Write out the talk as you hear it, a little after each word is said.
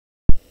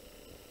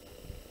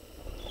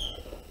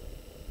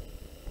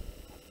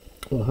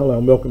Well, hello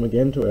and welcome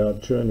again to our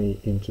journey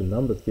into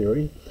number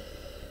theory.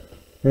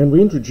 And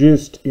we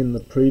introduced in the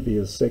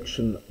previous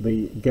section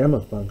the gamma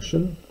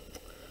function,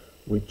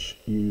 which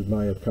you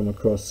may have come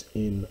across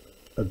in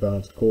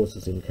advanced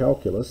courses in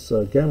calculus.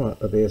 So gamma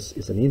of s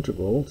is an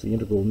integral. It's the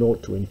integral 0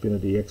 to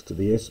infinity x to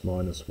the s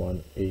minus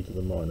 1 e to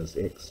the minus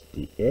x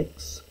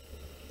dx.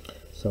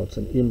 So it's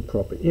an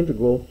improper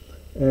integral,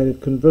 and it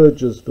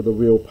converges for the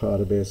real part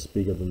of s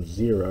bigger than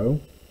 0.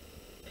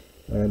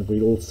 And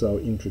we also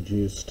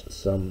introduced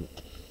some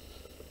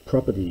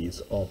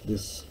properties of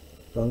this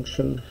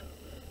function,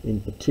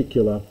 in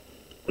particular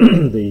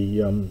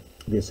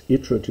this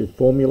iterative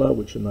formula,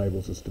 which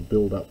enables us to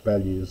build up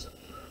values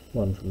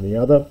one from the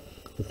other,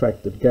 the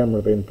fact that gamma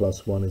of n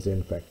plus 1 is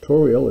n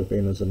factorial if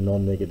n is a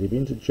non-negative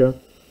integer,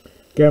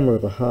 gamma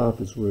of a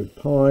half is root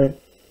pi,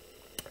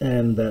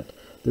 and that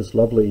this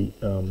lovely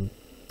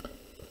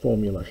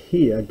formula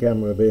here,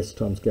 gamma of s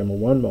times gamma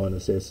 1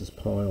 minus s, is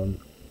pi on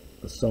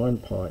the sine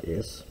pi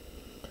s,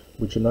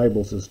 which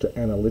enables us to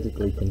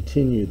analytically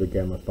continue the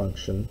gamma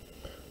function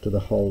to the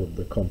whole of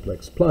the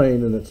complex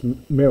plane, and it's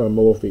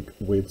meromorphic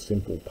with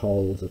simple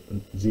poles at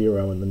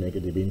 0 and the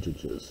negative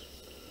integers.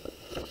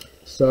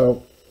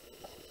 So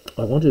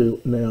I want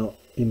to now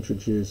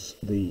introduce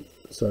the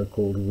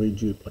so-called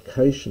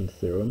reduplication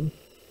theorem,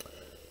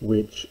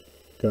 which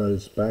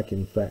goes back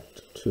in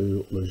fact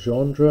to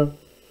Legendre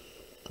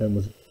and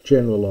was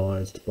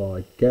generalized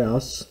by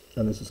Gauss,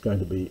 and this is going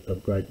to be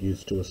of great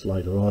use to us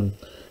later on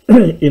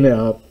in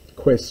our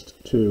quest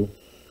to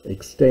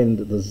extend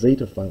the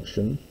zeta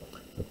function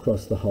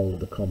across the whole of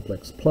the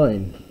complex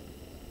plane.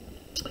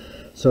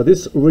 So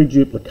this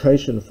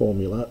reduplication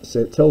formula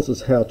tells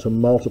us how to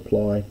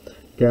multiply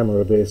gamma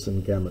of s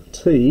and gamma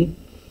t,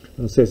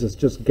 and says it's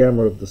just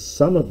gamma of the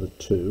sum of the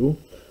two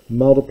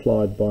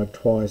multiplied by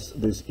twice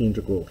this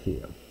integral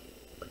here.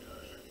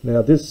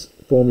 Now this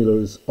formula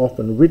is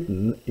often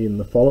written in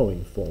the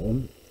following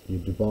form. You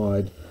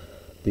divide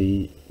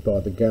by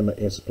the gamma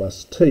s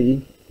plus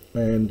t,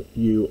 and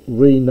you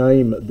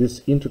rename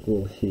this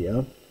integral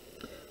here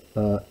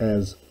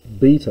as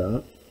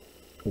beta,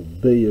 or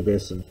b of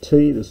s and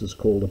t. This is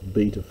called a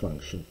beta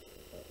function,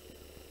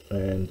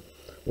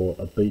 or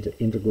a beta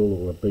integral,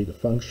 or a beta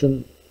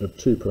function of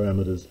two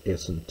parameters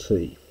s and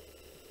t.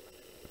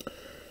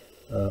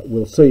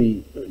 We'll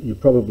see, you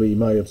probably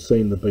may have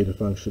seen the beta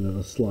function in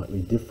a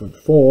slightly different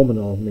form, and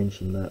I'll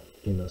mention that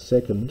in a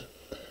second.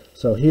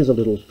 So here's a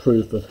little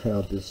proof of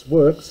how this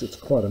works. It's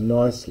quite a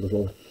nice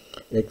little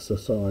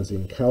exercise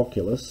in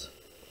calculus.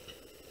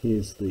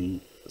 Here's the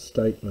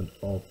statement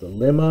of the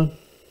lemma,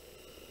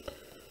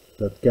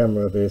 that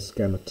gamma of s,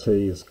 gamma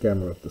t is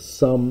gamma of the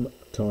sum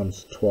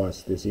times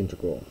twice this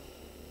integral.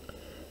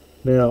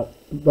 Now,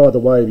 by the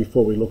way,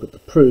 before we look at the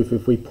proof,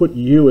 if we put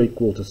u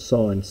equal to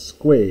sine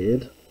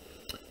squared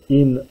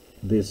in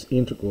this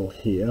integral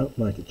here,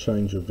 make a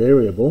change of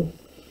variable,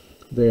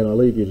 then I'll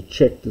leave you to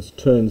check this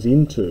turns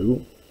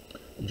into,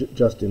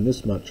 just in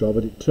this much of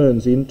it, it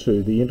turns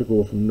into the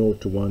integral from 0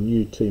 to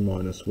 1 ut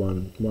minus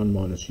 1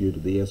 minus u to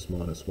the s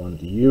minus 1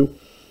 du,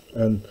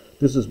 and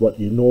this is what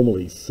you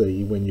normally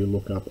see when you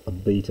look up a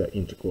beta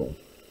integral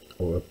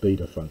or a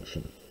beta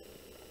function.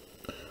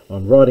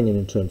 I'm writing it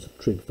in terms of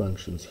trig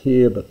functions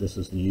here, but this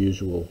is the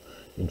usual,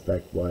 in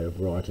fact, way of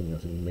writing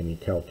it in many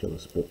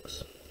calculus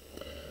books.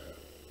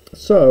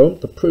 So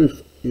the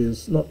proof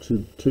is not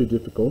too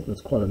difficult.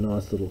 It's quite a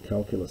nice little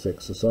calculus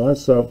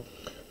exercise. So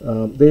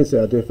there's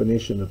our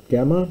definition of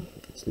gamma.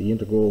 It's the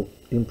integral,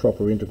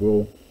 improper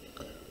integral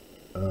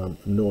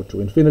from 0 to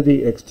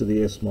infinity, x to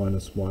the s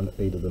minus 1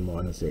 e to the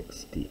minus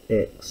x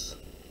dx.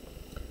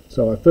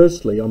 So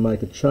firstly I'll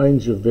make a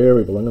change of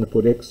variable. I'm going to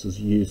put x as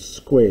u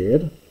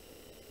squared,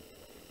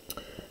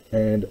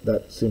 and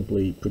that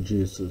simply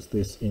produces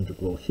this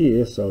integral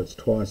here. So it's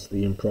twice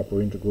the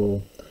improper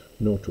integral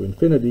 0 to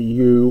infinity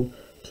u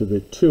to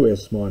the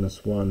 2s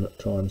minus 1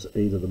 times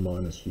e to the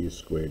minus u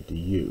squared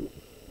du.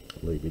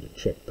 I'll leave you to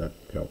check that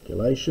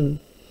calculation.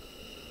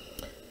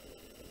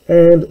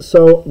 And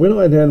so when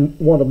I then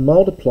want to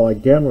multiply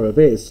gamma of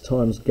s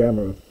times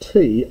gamma of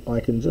t,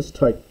 I can just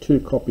take two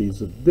copies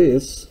of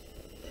this,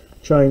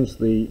 change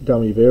the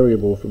dummy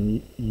variable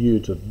from u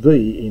to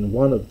v in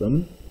one of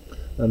them,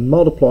 and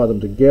multiply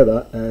them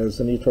together as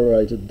an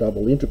iterated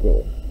double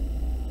integral.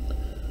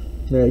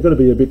 Now you've got to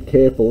be a bit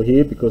careful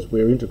here because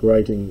we're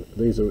integrating,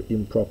 these are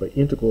improper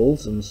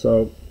integrals, and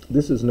so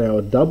this is now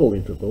a double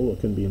integral, or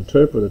can be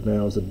interpreted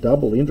now as a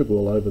double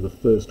integral over the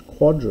first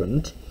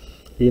quadrant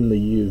in the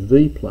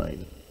UV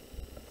plane.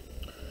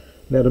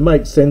 Now to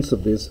make sense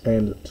of this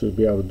and to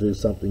be able to do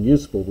something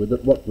useful with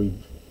it, what we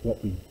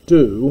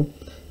do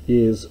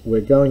is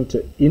we're going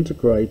to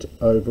integrate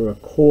over a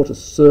quarter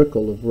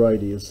circle of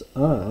radius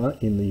r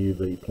in the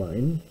UV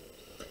plane,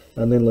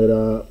 and then let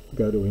r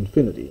go to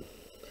infinity.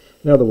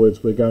 In other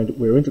words,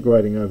 we're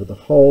integrating over the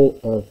whole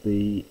of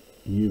the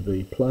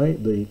UV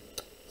plane,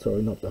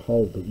 not the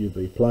whole of the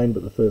UV plane,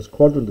 but the first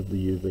quadrant of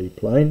the UV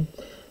plane,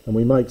 and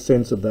we make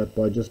sense of that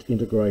by just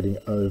integrating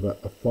over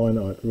a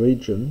finite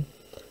region,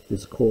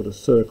 this quarter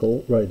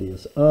circle,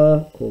 radius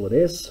r, call it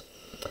s,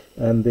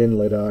 and then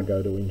let r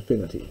go to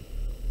infinity.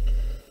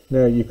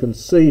 Now you can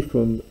see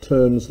from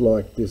terms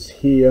like this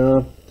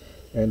here,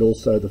 and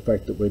also the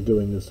fact that we're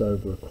doing this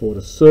over a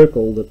quarter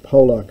circle, that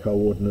polar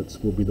coordinates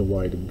will be the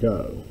way to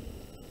go.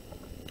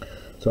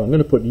 So I'm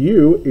going to put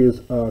u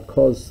is r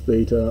cos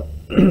theta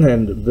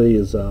and v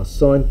is r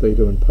sin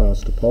theta and pass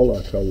to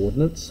polar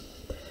coordinates.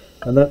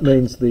 And that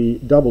means the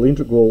double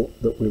integral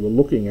that we were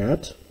looking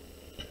at,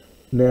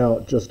 now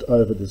just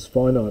over this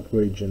finite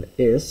region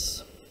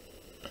S,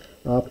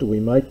 after we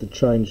make the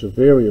change of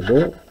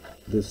variable,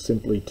 this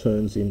simply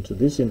turns into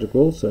this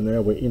integral. So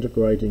now we're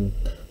integrating.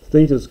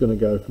 Theta is going to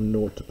go from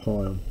 0 to pi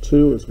on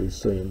 2, as we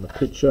see in the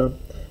picture,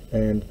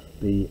 and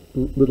the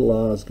little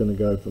r is going to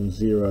go from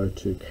 0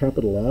 to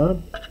capital R,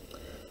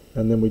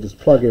 and then we just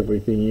plug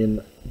everything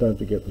in. Don't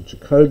forget the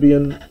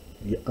Jacobian,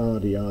 the r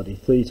d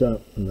theta,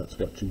 and that's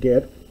what you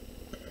get.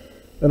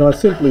 And I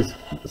simply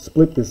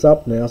split this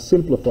up now,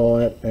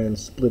 simplify it and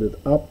split it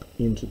up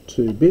into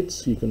 2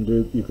 bits. You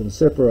can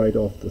separate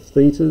off the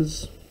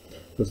thetas,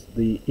 because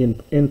the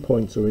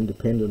endpoints are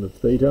independent of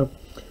theta.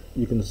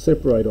 You can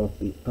separate off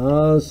the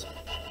r's.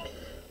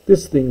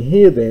 This thing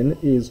here then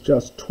is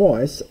just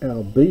twice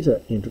our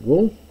beta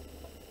integral,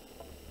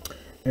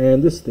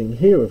 and this thing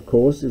here of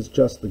course is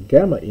just the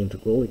gamma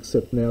integral,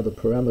 except now the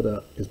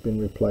parameter has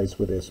been replaced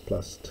with s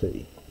plus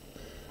t,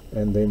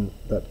 and then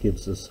that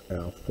gives us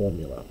our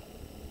formula.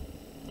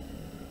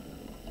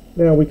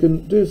 Now we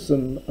can do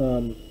some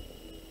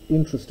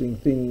interesting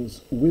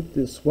things with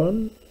this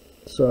one.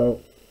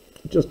 So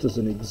just as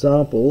an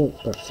example,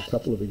 perhaps a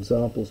couple of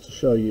examples to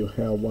show you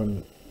how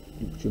one,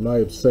 which you may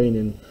have seen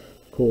in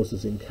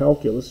courses in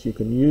calculus, you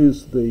can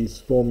use these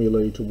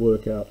formulae to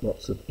work out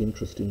lots of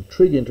interesting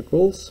trig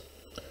integrals.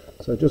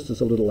 So just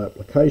as a little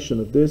application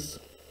of this,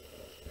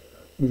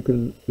 you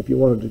can, if you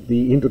wanted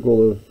the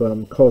integral of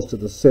cos to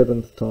the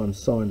 7th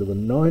times sine to the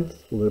 9th,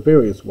 well, there are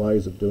various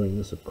ways of doing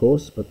this of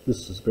course, but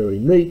this is very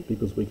neat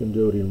because we can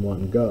do it in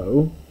one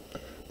go.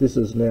 This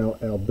is now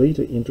our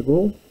beta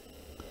integral,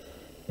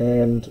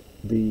 and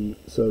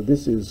so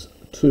this is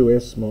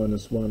 2s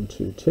minus 1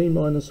 to t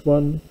minus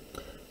 1.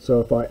 So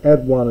if I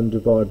add 1 and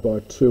divide by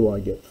 2, I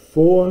get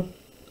 4.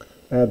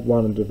 Add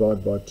 1 and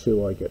divide by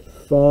 2, I get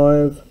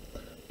 5.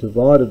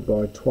 Divided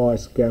by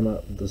twice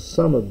gamma, the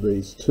sum of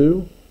these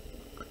two,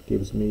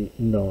 gives me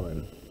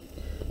 9.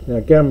 Now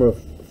gamma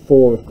of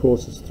 4 of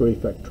course is 3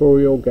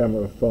 factorial, gamma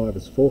of 5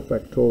 is 4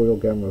 factorial,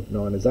 gamma of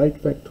 9 is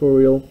 8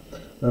 factorial,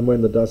 and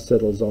when the dust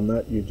settles on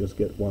that you just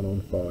get 1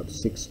 on 5,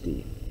 60.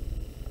 You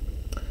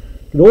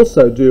can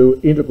also do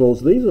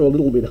integrals. These are a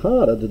little bit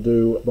harder to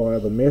do by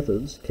other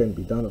methods, can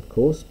be done of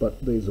course, but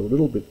these are a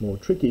little bit more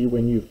tricky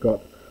when you've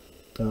got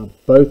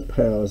both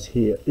powers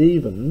here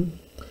even.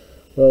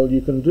 Well,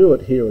 you can do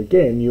it here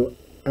again. You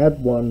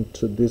add 1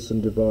 to this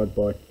and divide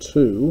by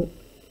 2,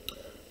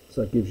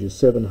 so it gives you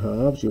 7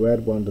 halves. You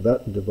add 1 to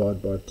that and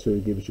divide by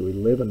 2 gives you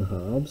 11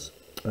 halves,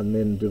 and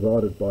then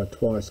divided by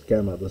twice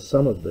gamma, the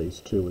sum of these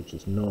two, which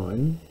is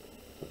 9.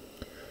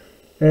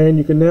 And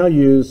you can now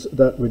use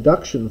that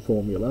reduction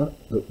formula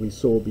that we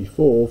saw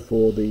before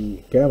for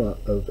the gamma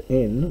of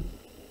n.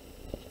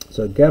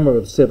 So gamma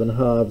of 7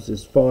 halves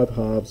is 5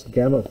 halves,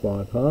 gamma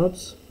 5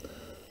 halves.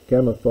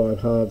 Gamma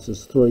 5 halves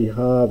is 3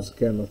 halves,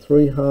 gamma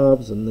 3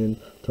 halves, and then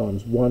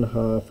times 1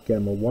 half,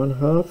 gamma 1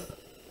 half.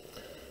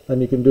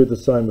 And you can do the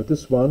same with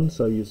this one.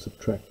 So you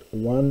subtract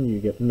 1, you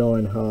get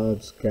 9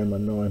 halves, gamma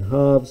 9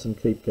 halves, and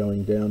keep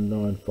going down.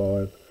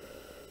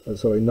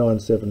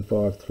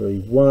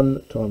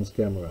 97531 times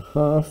gamma a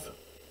half.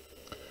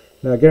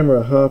 Now gamma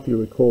a half, you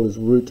recall, is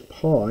root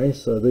pi,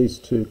 so these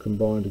two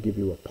combine to give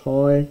you a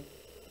pi,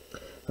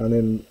 and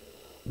then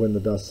when the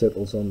dust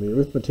settles on the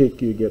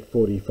arithmetic you get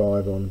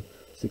 45 on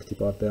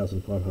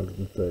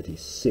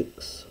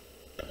 65,536.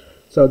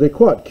 So they're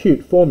quite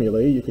cute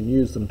formulae. You can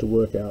use them to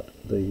work out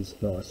these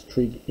nice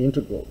trig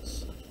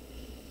integrals.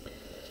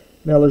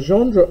 Now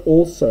Legendre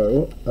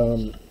also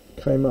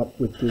came up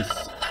with this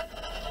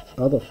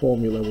other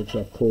formula which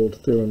I've called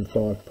theorem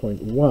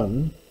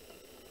 5.1,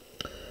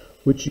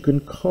 which you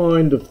can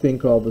kind of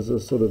think of as a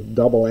sort of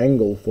double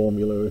angle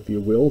formula, if you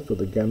will, for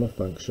the gamma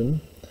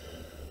function.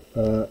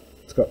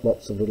 It's got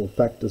lots of little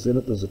factors in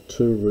it. There's a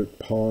 2 root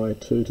pi,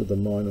 2 to the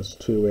minus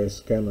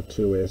 2s, gamma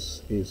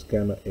 2s is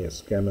gamma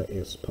s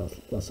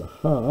plus a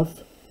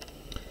half,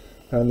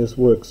 and this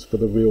works for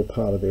the real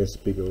part of s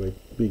bigger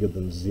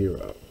than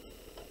 0.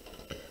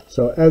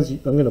 So I'm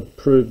going to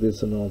prove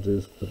this, and I'll do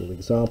a little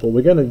example.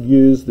 We're going to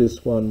use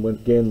this one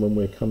when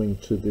we're coming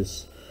to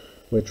this.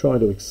 We're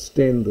trying to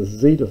extend the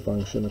zeta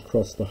function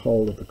across the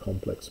whole of the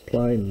complex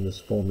plane, and this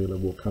formula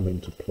will come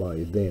into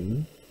play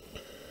then.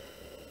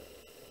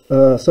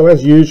 So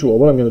as usual,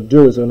 what I'm going to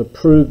do is I'm going to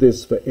prove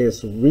this for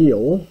s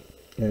real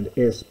and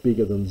s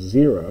bigger than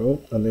 0,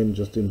 and then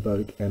just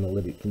invoke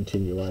analytic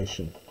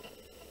continuation,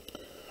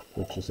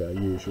 which is our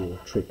usual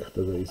trick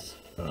for these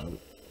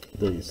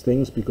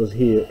things, because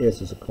here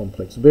s is a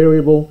complex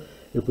variable.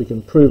 If we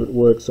can prove it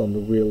works on the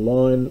real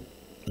line,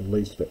 at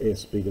least for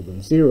s bigger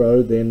than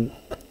 0, then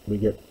we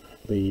get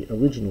the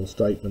original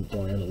statement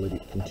by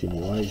analytic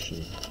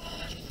continuation.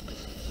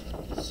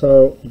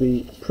 So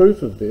the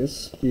proof of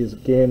this is,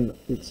 again,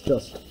 it's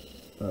just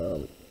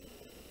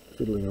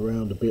fiddling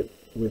around a bit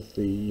with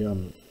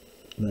the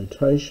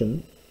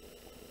notation.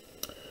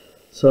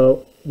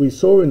 So we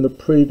saw in the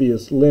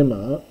previous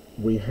lemma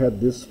we had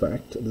this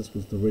fact. This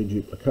was the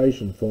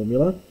reduplication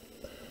formula,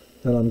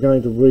 and I'm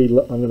going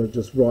to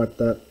just write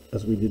that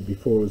as we did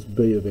before as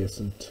b of s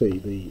and t,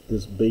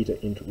 this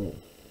beta integral.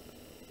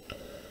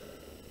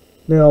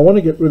 Now I want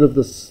to get rid of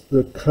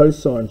the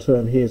cosine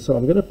term here, so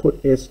I'm going to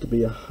put s to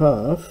be a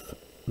half,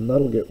 and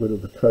that'll get rid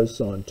of the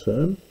cosine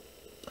term.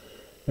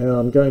 And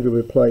I'm going to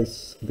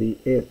replace the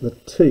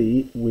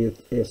t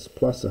with s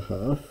plus a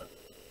half.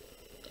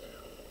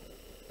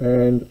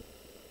 And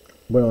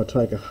when I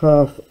take a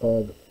half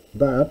of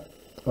that,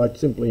 I'd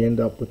simply end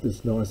up with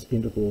this nice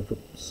integral for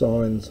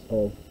sines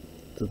of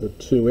to the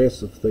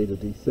 2s of theta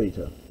d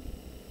theta.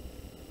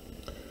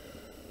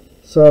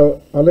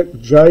 So I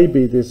let j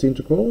be this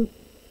integral.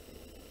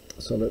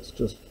 So let's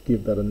just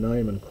give that a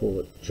name and call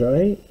it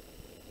j.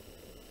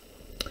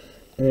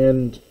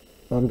 And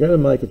I'm going to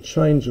make a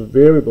change of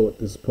variable at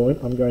this point.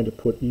 I'm going to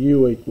put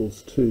u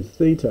equals 2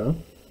 theta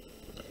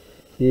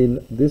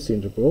in this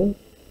integral.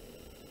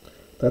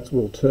 That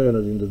will turn it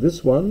into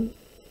this one,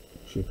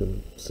 which you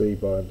can see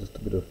by just a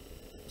bit of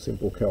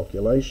simple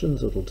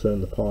calculations. It'll turn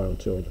the pi on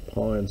 2 into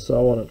pi and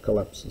so on. It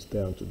collapses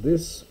down to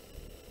this.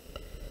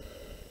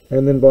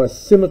 And then by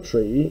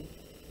symmetry,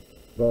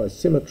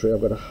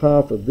 I've got a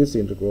half of this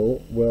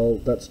integral. Well,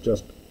 that's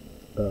just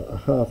a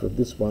half of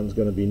this one's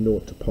going to be 0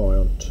 to pi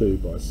on 2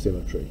 by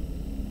symmetry.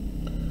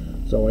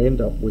 So I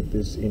end up with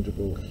this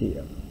integral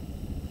here.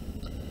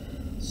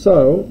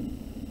 So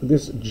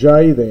this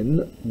j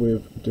then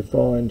we've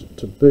defined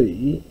to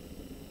be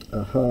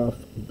a half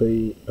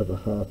b of a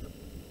half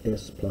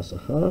s plus a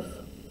half.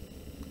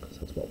 So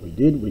that's what we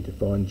did. We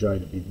defined j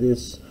to be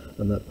this,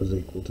 and that was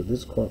equal to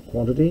this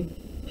quantity.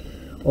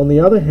 On the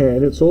other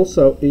hand, it's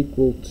also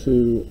equal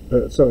to,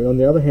 on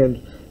the other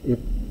hand, if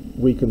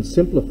we can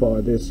simplify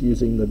this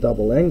using the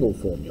double angle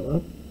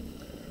formula,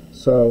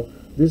 so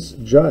this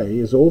j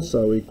is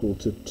also equal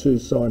to 2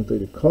 sine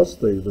theta cos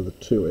theta to the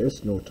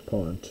 2s, 0 to pi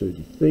on 2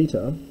 d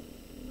theta.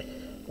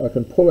 I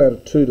can pull out a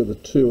 2 to the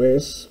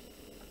 2s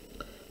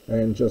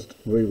and just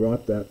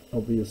rewrite that,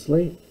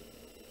 obviously.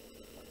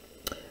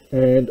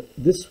 And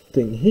this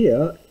thing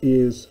here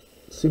is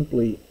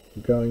simply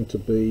going to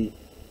be,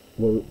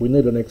 well, we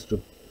need an extra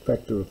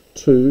factor of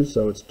 2,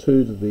 so it's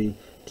 2 to the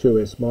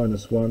 2s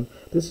minus 1.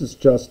 This is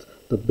just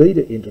the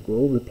beta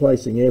integral,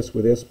 replacing s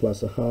with s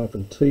plus a half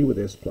and t with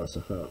s plus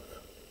a half.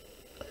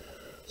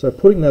 So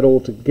putting that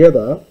all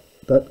together,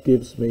 that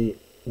gives me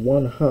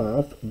 1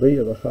 half, b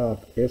of a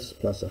half s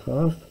plus a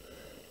half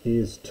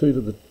is 2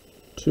 to the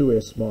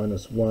 2s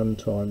minus 1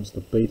 times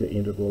the beta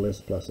integral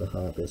s plus a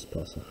half, s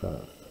plus a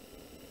half.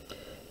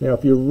 Now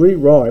if you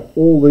rewrite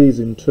all these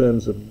in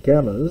terms of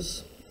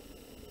gammas,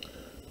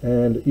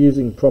 and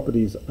using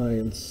properties A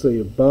and C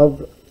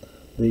above,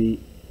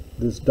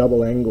 this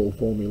double angle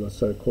formula,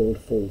 so-called,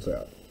 falls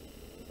out.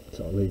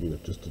 So I'll leave you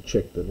just to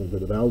check the little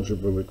bit of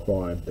algebra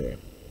required there.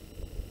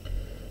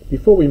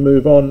 Before we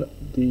move on,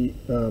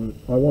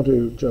 I want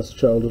to just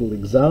show a little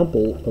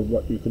example of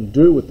what you can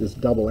do with this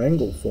double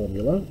angle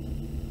formula,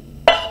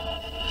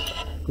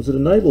 because it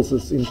enables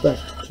us, in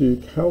fact, to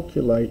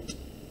calculate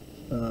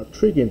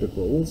trig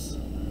integrals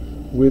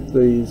with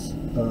these,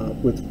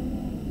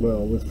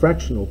 with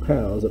fractional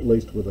powers, at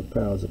least with the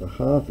powers of a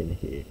half in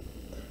here,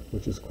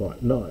 which is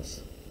quite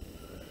nice.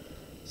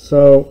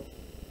 So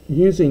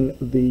using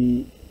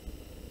the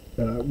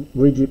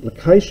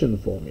reduplication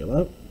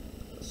formula,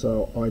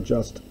 so I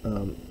just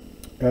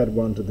add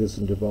 1 to this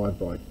and divide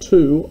by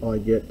 2, I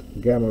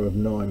get gamma of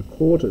 9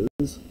 quarters.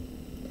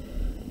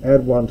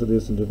 Add 1 to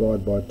this and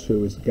divide by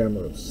 2 is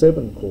gamma of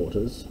 7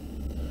 quarters.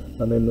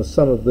 And then the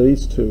sum of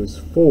these two is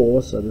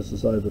 4, so this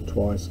is over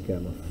twice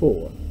gamma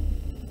 4.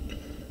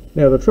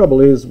 Now the trouble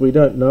is we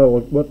don't know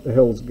what the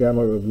hell's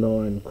gamma of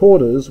 9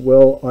 quarters.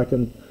 Well, I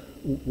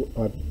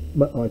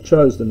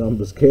chose the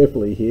numbers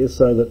carefully here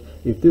so that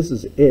if this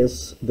is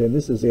s, then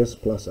this is s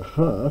plus a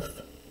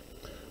half,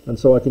 and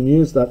so I can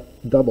use that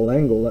double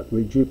angle,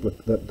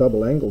 that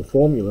double angle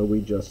formula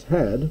we just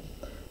had,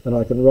 and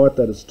I can write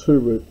that as 2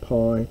 root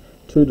pi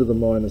 2 to the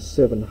minus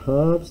 7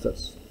 halves,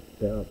 that's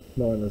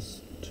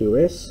minus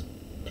 2s,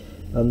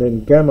 and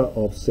then gamma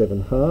of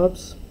 7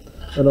 halves,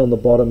 and on the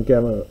bottom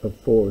gamma of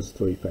 4 is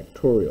 3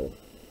 factorial.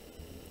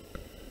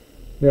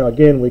 Now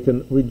again we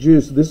can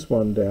reduce this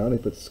one down.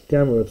 If it's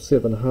gamma of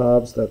 7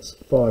 halves, that's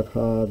 5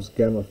 halves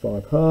gamma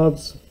 5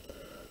 halves,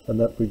 and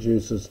that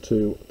reduces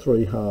to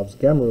 3 halves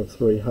gamma of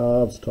 3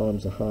 halves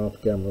times a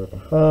half gamma of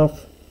a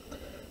half,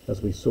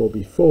 as we saw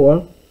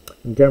before.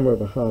 And gamma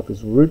of a half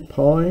is root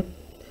pi,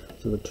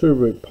 so the 2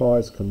 root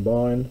pi's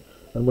combine,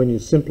 and when you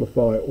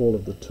simplify all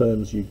of the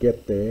terms you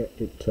get there,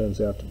 it turns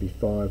out to be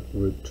 5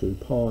 root 2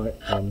 pi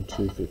on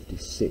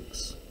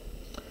 256.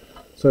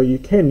 So you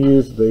can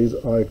use these,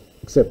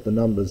 except the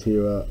numbers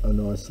here are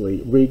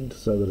nicely rigged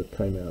so that it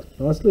came out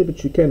nicely,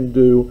 but you can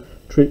do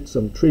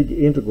some trig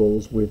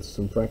integrals with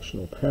some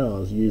fractional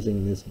powers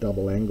using this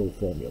double angle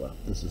formula.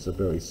 This is a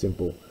very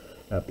simple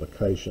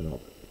application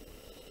of it.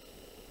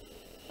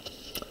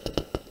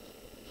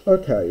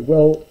 Okay,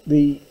 well,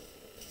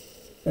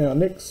 our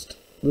next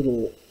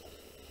little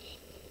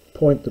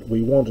point that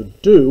we want to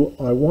do,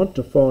 I want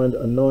to find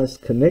a nice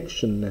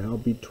connection now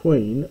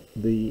between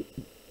the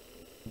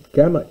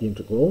gamma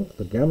integral,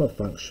 the gamma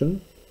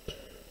function,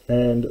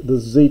 and the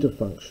zeta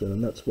function,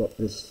 and that's what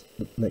this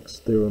next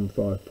theorem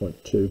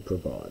 5.2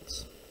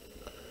 provides.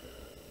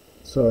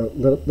 So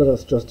let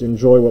us just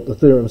enjoy what the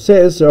theorem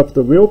says. So if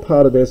the real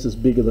part of s is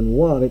bigger than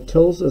 1, it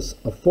tells us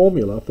a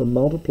formula for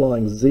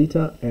multiplying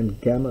zeta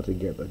and gamma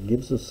together. It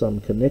gives us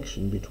some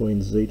connection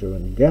between zeta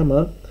and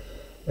gamma,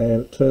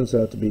 and it turns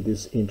out to be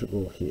this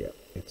integral here.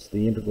 It's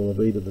the integral of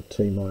e to the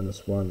t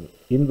minus 1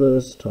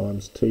 inverse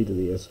times t to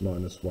the s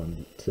minus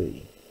 1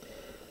 dt.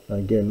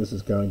 Again, this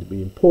is going to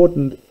be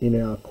important in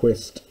our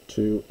quest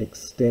to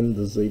extend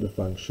the zeta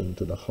function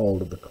to the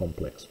whole of the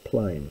complex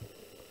plane.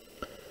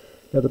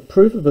 Now the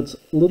proof of it's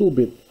a little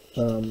bit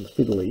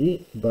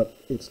fiddly, but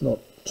it's not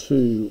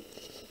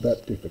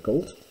that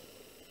difficult.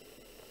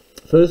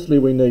 Firstly,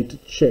 we need to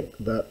check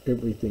that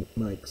everything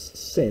makes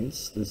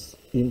sense. This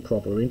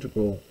improper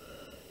integral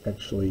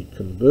actually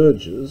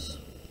converges,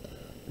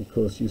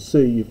 because you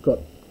see you've got,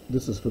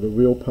 this is for the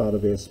real part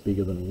of s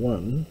bigger than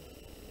 1,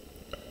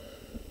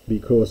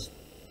 because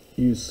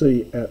you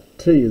see at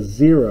t is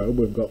 0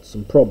 we've got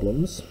some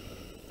problems,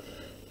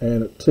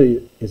 and at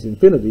t is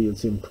infinity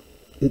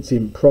it's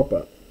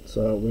improper.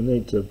 So we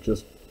need to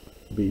just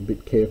be a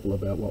bit careful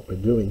about what we're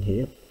doing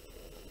here.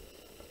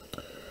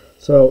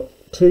 So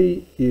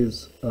t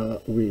is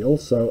real,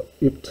 so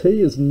if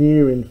t is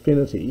near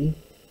infinity,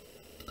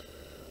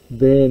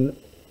 then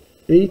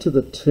e to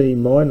the t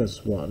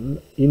minus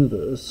 1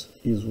 inverse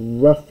is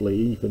roughly,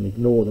 you can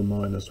ignore the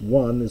minus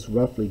 1, this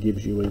roughly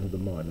gives you e to the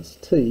minus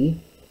t,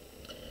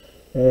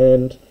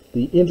 and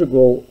the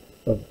integral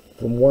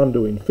from 1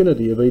 to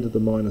infinity of e to the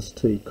minus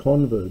t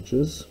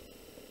converges,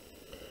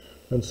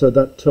 and so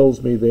that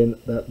tells me then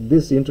that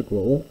this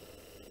integral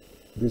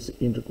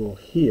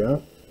here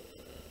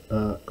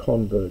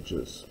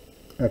converges.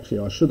 Actually,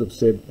 I should have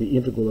said the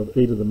integral of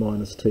e to the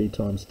minus t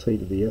times t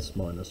to the s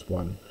minus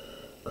 1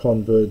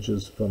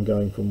 converges from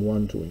going from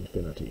 1 to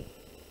infinity.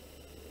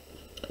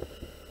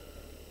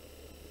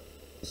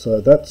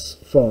 So that's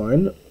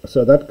fine.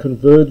 So that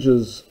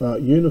converges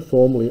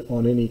uniformly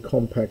on any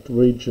compact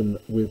region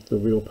with the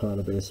real part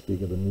of s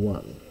bigger than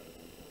 1.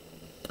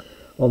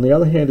 On the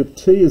other hand, if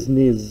t is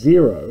near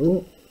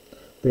 0,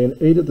 then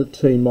e to the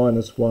t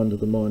minus 1 to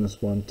the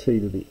minus 1 t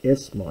to the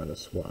s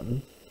minus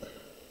 1,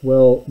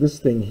 well, this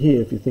thing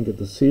here, if you think of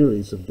the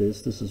series of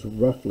this is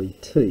roughly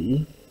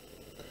t,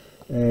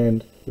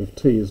 and if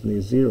t is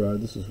near 0,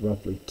 this is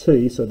roughly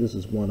t, so this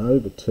is 1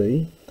 over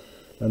t,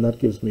 and that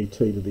gives me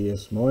t to the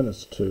s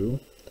minus 2,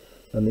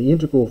 and the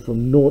integral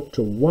from 0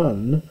 to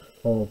 1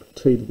 of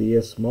t to the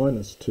s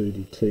minus 2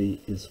 dt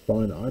is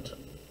finite,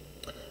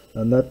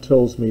 and that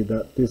tells me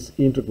that this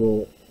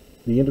integral,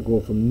 the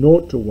integral from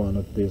 0 to 1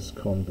 of this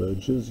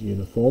converges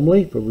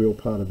uniformly for real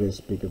part of s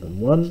bigger than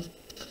 1,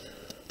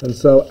 and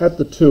so at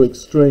the two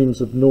extremes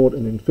of 0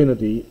 and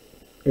infinity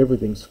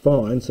everything's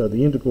fine, so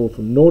the integral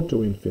from 0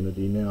 to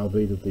infinity now of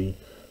e to the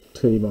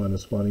t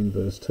minus 1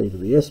 inverse t to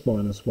the s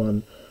minus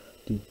 1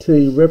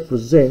 dt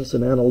represents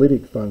an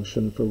analytic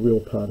function for real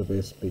part of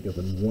s bigger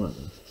than 1.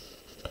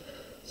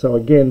 So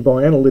again,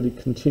 by analytic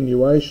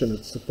continuation,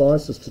 it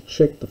suffices to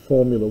check the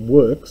formula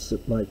works.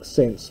 It makes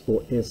sense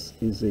for s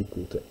is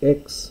equal to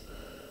x,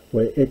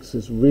 where x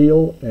is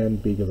real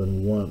and bigger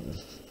than 1.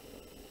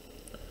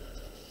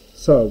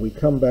 So we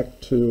come back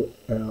to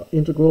our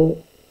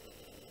integral,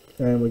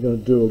 and we're going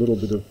to do a little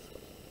bit of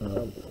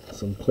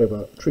some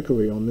clever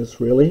trickery on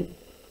this really.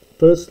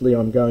 Firstly,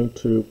 I'm going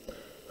to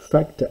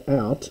factor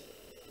out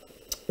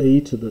e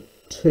to the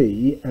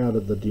t out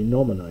of the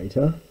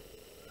denominator,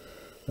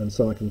 and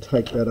so I can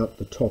take that up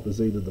the top as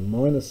e to the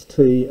minus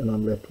t, and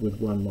I'm left with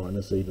 1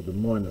 minus e to the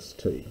minus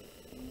t.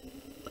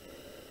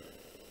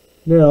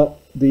 Now,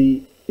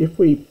 if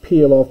we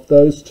peel off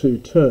those two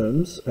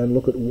terms and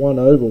look at 1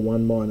 over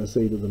 1 minus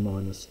e to the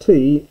minus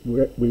t,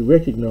 we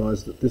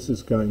recognise that this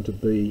is going to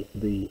be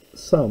the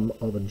sum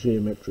of a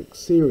geometric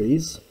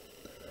series,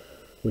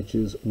 which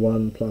is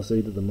 1 plus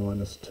e to the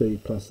minus t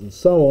plus and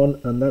so on,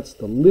 and that's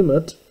the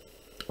limit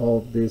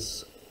of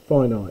this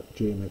finite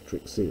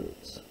geometric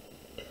series.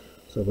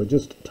 So we're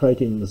just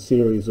taking the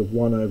series of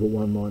 1 over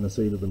 1 minus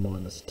e to the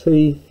minus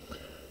t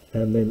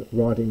and then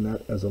writing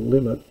that as a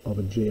limit of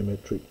a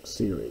geometric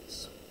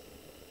series.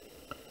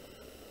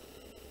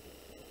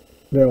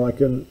 Now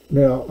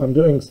I'm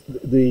doing,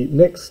 the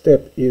next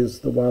step is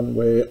the one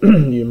where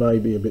you may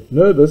be a bit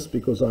nervous,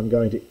 because I'm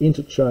going to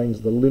interchange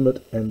the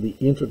limit and the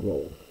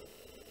integral.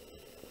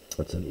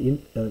 It's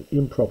an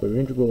improper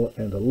integral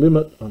and a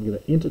limit. I'm going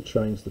to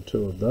interchange the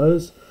two of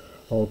those.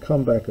 I'll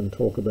come back and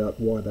talk about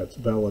why that's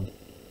valid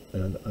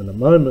in a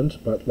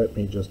moment, but let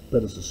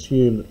us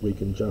assume that we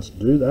can just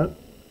do that.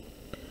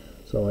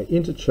 So I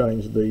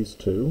interchange these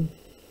two.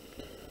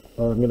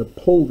 I'm going to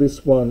pull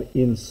this one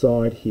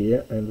inside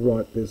here and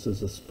write this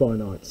as a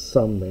finite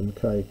sum then,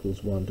 k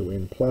equals 1 to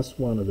n plus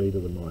 1 of e to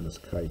the minus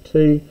kt,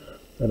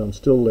 and I'm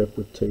still left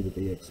with t to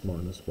the x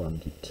minus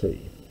 1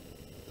 dt.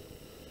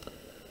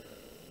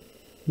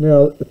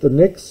 Now at the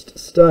next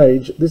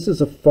stage, this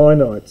is a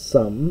finite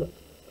sum,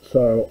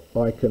 so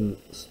I can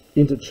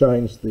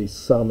interchange the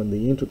sum and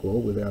the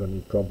integral without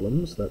any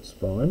problems. That's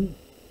fine.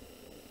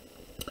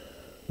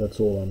 That's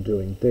all I'm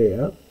doing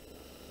there.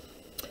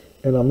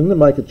 And I'm going to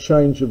make a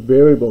change of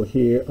variable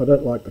here. I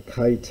don't like the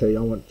kt, I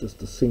want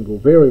just a single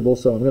variable,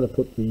 so I'm going to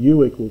put the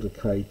u equal to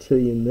kt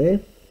in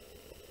there.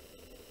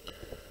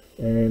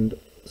 And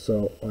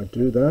so I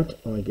do that,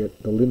 I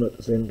get the limit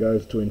as n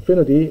goes to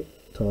infinity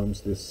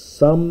times this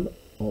sum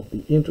of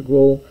the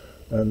integral,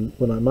 and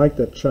when I make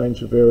that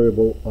change of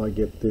variable I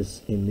get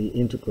this in the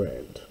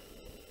integrand.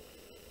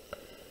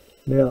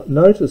 Now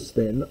notice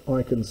then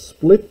I can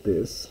split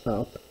this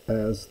up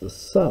as the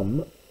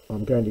sum.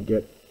 I'm going to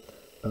get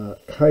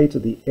k to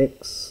the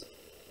x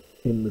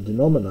in the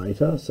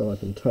denominator, so I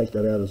can take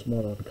that out as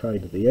 1 on k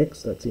to the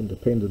x, that's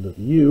independent of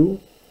u,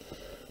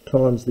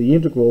 times the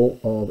integral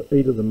of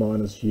e to the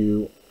minus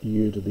u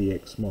to the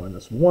x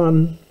minus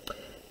 1,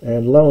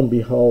 and lo and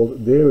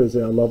behold, there is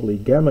our lovely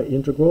gamma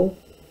integral,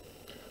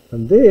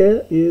 and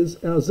there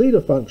is our zeta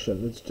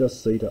function. It's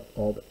just zeta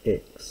of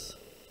x.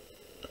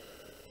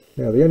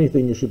 Now the only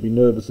thing you should be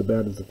nervous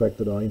about is the fact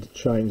that I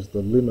interchanged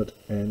the limit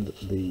and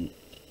the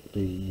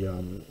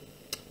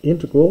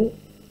integral,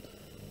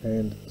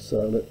 and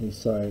so let me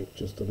say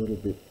just a little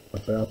bit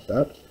about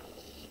that.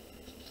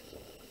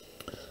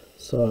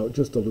 So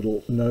just a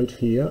little note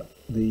here,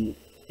 the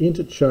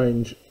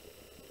interchange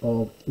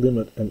of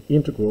limit and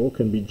integral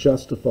can be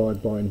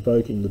justified by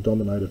invoking the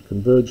dominated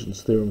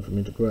convergence theorem from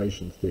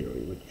integration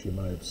theory, which you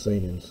may have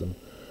seen in some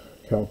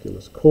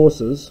calculus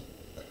courses.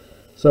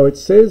 So it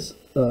says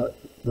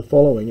the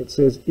following, it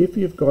says if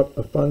you've got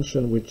a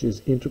function which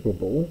is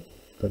integrable,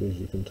 that is,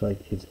 you can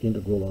take its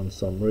integral on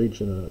some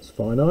region and it's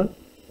finite,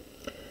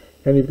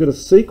 and you've got a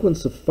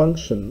sequence of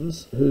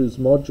functions whose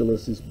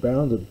modulus is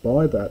bounded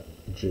by that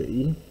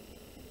g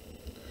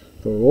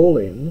for all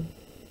n,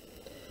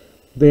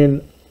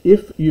 then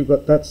if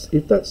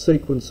that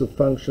sequence of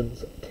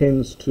functions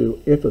tends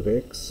to f of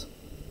x,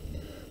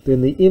 then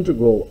the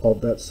integral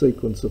of that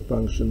sequence of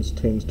functions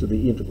tends to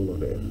the integral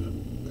of f.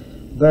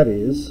 That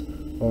is,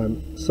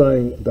 I'm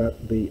saying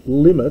that the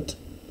limit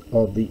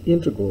of the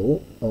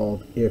integral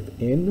of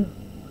fn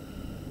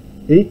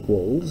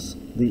equals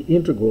the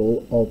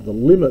integral of the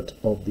limit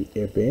of the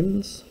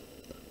fn's,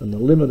 and the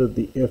limit of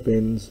the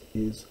fn's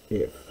is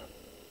f.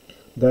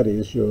 That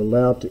is, you're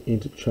allowed to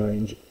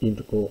interchange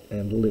integral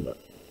and limit,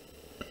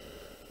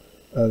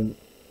 and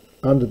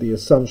under the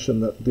assumption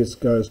that this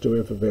goes to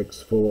f of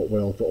x for,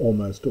 well, for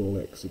almost all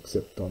x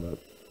except on a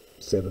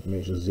set of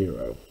measure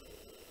 0.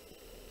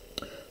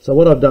 So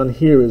what I've done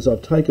here is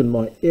I've taken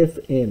my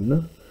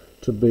fn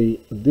to be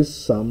this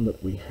sum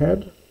that we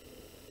had,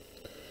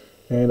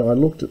 and I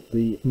looked at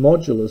the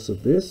modulus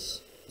of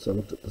this, so I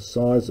looked at the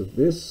size of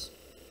this,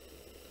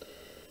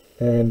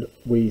 and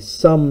we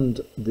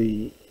summed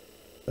the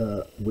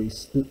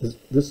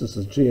this is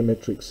a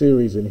geometric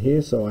series in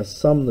here, so I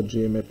sum the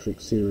geometric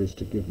series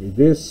to give me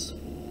this.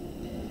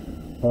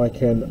 I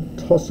can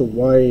toss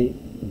away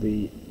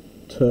the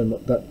term,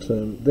 that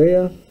term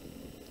there.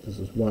 This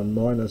is 1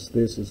 minus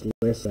this is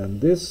less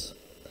than this,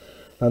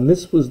 and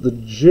this was the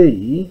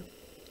g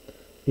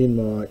in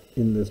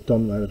this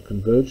dominated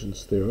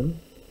convergence theorem,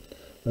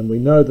 and we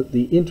know that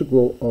the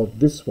integral of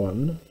this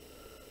one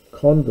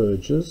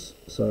converges,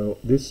 so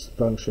this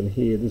function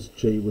here, this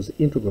g, was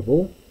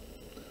integrable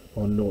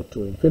on 0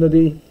 to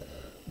infinity.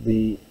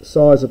 The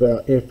size of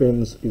our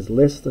fn's is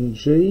less than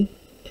g,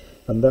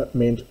 and that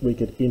meant we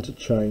could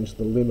interchange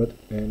the limit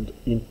and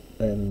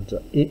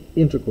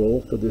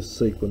integral for this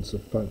sequence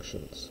of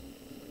functions.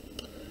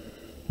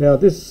 Now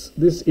this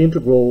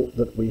integral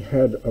that we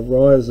had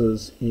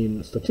arises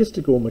in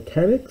statistical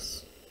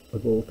mechanics,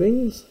 of all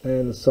things,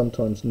 and is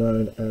sometimes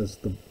known as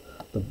the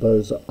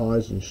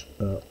Bose-Einstein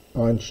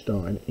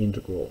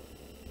integral.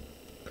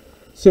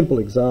 Simple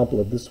example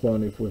of this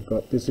one, if we've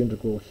got this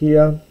integral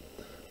here,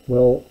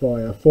 well,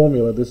 by our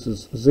formula this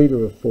is zeta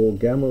of 4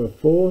 gamma of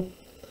 4.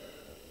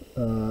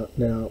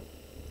 Now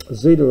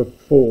zeta of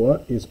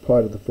 4 is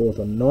pi to the 4th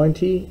on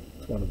 90,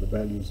 it's one of the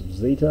values of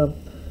zeta,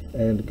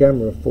 and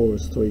gamma of 4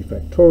 is 3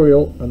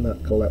 factorial, and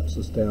that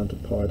collapses down to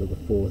pi to the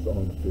 4th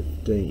on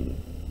 15.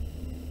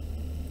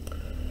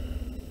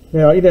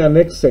 Now in our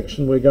next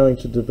section we're going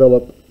to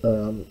develop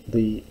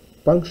the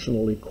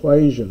functional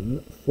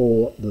equation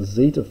for the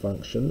zeta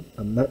function,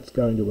 and that's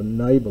going to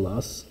enable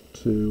us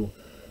to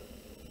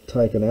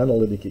take an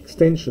analytic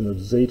extension of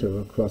zeta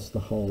across the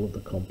whole of the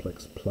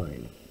complex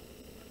plane.